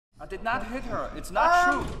did not hit her. It's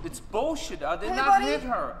not true. It's bullshit. I did not hit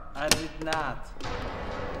her. I did not.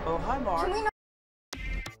 Oh, hi, Mark. Can we not?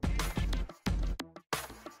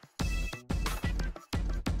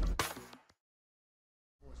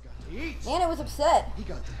 Nana was upset. He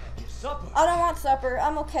got to get supper. I don't want supper.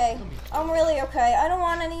 I'm okay. I'm really okay. I don't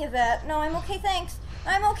want any of that. No, I'm okay, thanks.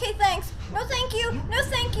 I'm okay, thanks. No, thank you. No,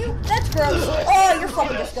 thank you. That's gross. Oh, you're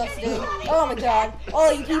fucking disgusting. Oh my god.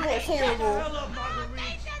 Oh, you people are terrible.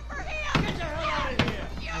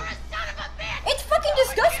 It's fucking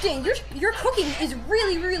disgusting. Your cooking is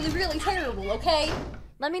really, really, really terrible, okay?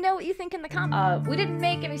 Let me know what you think in the comments. We didn't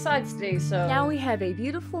make any sides today, so now we have a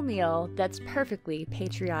beautiful meal that's perfectly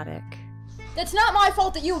patriotic. That's not my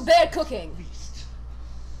fault that you have bad cooking.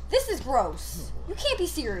 This is gross. You can't be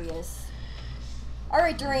serious.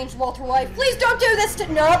 Alright, deranged Walter White, please don't do this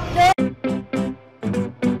to- Nope, nope.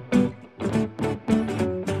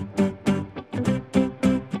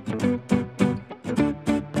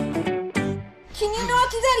 Can you not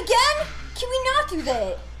do that again? Can we not do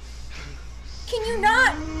that? Can you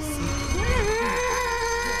not?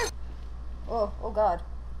 Oh god.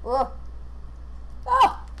 Oh.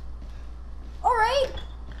 Oh! Alright.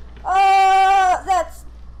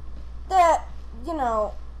 That, you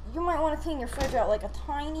know, you might want to clean your fridge out like a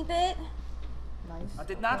tiny bit. Nice. I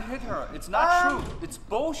did not hit her. It's not true. It's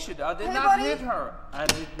bullshit. I did not hit her. I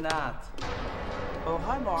did not. Oh,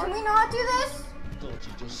 hi, Mark. Can we not do this? Thought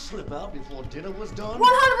you just slip out before dinner was done? 100%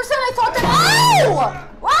 I thought that- OW!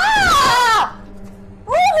 Ah!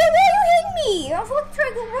 Why are you hitting me? I'm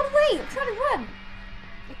trying to run away. I'm trying to run.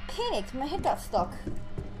 I panicked. My head got stuck.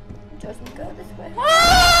 It doesn't go this way.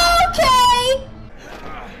 Okay!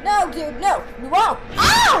 No, dude, no. Whoa!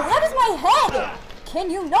 Ow! That is my head! Can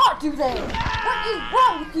you not do that? What is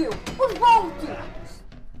wrong with you? What's wrong with you?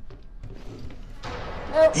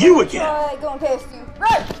 Nope, You again! Try going past you.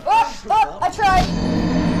 Right! Oh, I tried!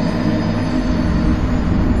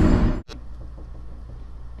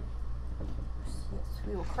 Yes,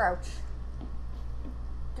 we will crouch.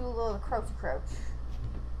 Do a little crouchy crouch.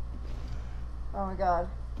 Oh my god.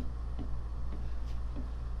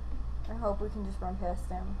 I hope we can just run past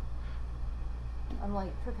them. I'm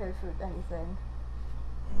like prepared for anything.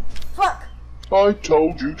 Fuck! I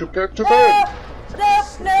told you to get to bed.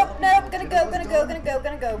 Nope.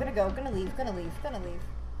 Gonna leave.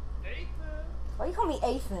 Why do you call me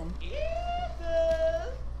Ethan? Ethan!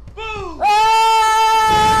 Boom!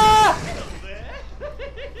 Ah!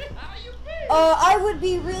 How you been? I would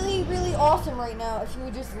be really, really awesome right now if you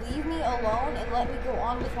would just leave me alone and let me go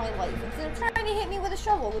on with my life instead of trying to hit me with a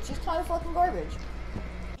shovel, which is kind of fucking garbage.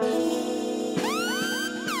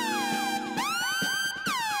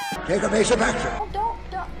 Take a base of action. Oh, don't,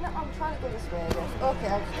 no, I'm trying to go this way, I guess. Okay,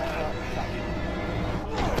 I just got that.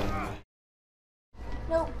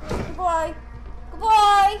 Nope, goodbye.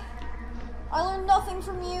 I learned nothing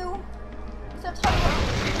from you. Except how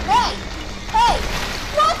Hey!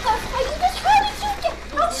 What the fuck? How did you get,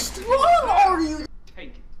 how strong are you? Take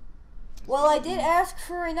it. Well, I did ask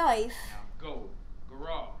for a knife. Now go.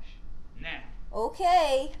 Garage. Now.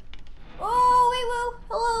 Okay. Oh, wait, whoa.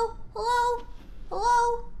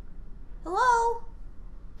 Hello?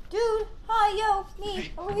 Dude, hi, yo, me,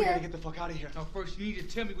 Hey, over we here. gotta get the fuck out of here. Now first you need to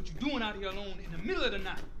tell me what you're doing out here alone in the middle of the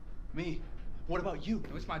night. Me? What about you?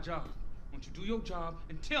 No, it's my job. Why don't you do your job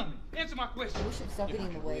and tell me? Answer my question. We should stop getting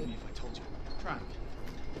in the way. Believe me if I told you. Try me.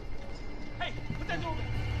 Hey, put that door back.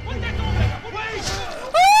 Put that door back. Wait!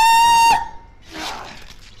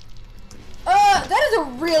 That is a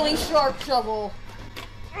really sharp shovel.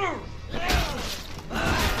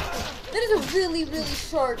 That is a really, really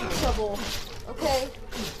sharp shovel. Okay?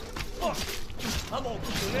 I'm gonna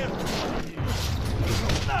put you in.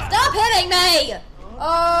 Stop hitting me!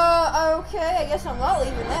 Okay, I guess I'm not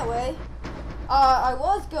leaving that way. I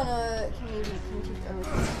was gonna... Can you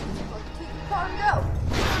take the car and go?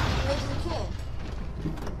 Maybe we can.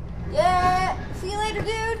 Yeah! See you later,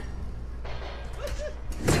 dude!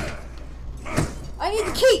 I need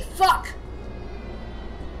the key! Fuck!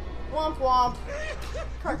 Womp womp.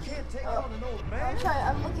 You can't take on an old man.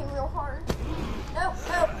 I'm looking real hard. Nope.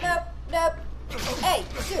 Hey,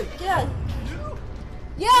 dude, get out of here.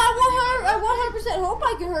 Yeah, I 100% hope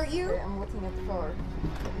I can hurt you. I'm looking at the car.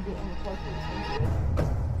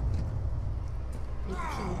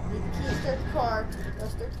 Need the key to start the car. Go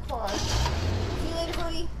start the car. See you later,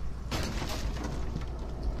 buddy.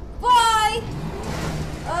 Bye!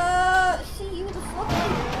 See you the fuck.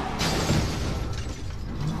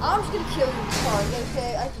 I'm just gonna kill you in the car,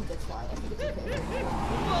 okay? I think that's fine. I think it's okay.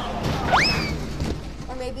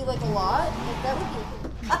 Or maybe like a lot? Like that would be...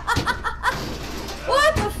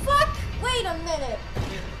 What the fuck? Wait a minute.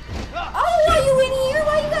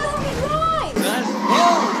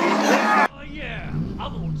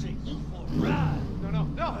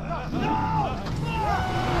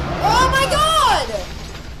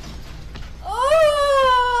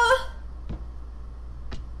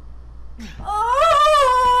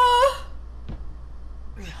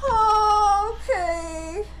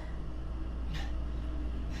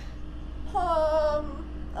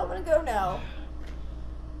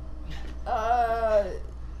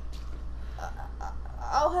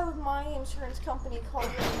 insurance company, call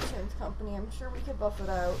your insurance company. I'm sure we could buff it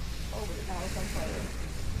out. Oh, but now it's on fire.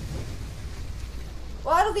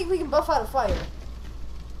 Well, I don't think we can buff out a fire.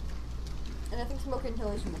 And I think smoke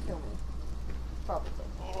inhalation will kill me. Probably.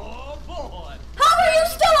 Oh boy! How are you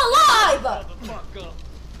still alive? Motherfucker!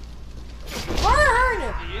 Burn!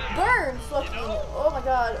 Burn! Fucking. Oh my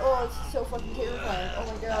god. Oh, it's so fucking terrifying. Oh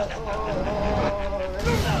my god.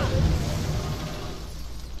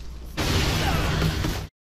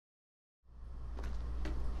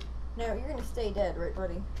 Now, you're gonna stay dead, right,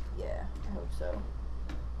 buddy? Yeah, I hope so.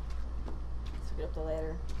 Let's get up the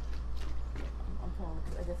ladder. I'm trying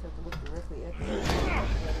to, I guess I have to look directly at the ladder.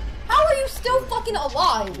 How are you still fucking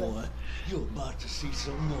alive? Boy, you're about to see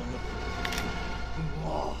some wonderful.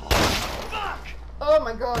 Fuck! Oh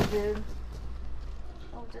my god, dude.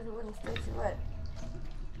 Oh, there's a wooden statuette.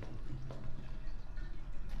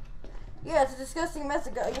 Yeah, it's a disgusting mess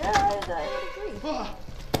of God. Yeah, I would agree.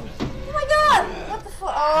 Oh my god! What the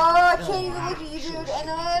fuck? Oh, I can't even look at you, dude. I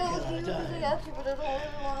know I don't look at you because I got you, but I don't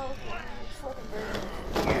even want to look at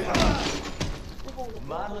fucking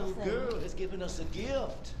My little girl has given us a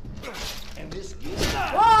gift. And this gift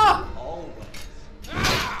Ah! always. Oh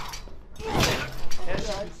my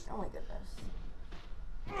god. Oh my goodness.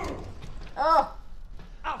 Oh!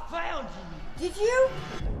 I found you! Did you?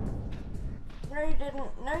 No, you didn't.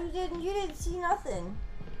 No, you didn't. You didn't see nothing.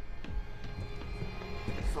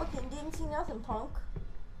 You fucking didn't see nothing, punk.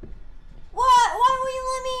 What? Why won't you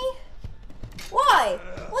let me? Why?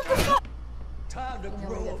 What the fuck? Time to Ain't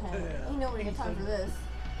grow nobody up got time. here. Ain't nobody got time for this.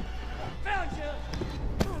 Found you!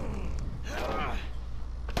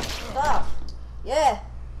 Stop. Yeah.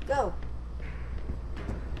 Go.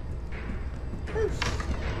 Whoosh.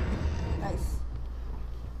 Nice.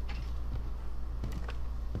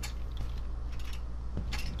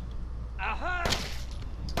 Aha!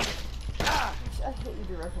 I hate you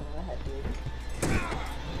directly in the head, dude. You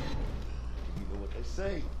know what they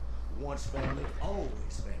say. Once family, always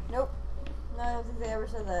family. Nope. No, I don't think they ever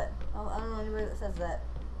said that. I don't know anybody that says that.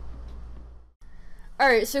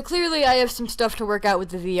 Alright, so clearly I have some stuff to work out with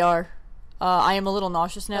the VR. I am a little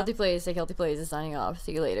nauseous now. Healthy Plays, take Healthy Plays is signing off.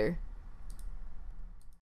 See you later.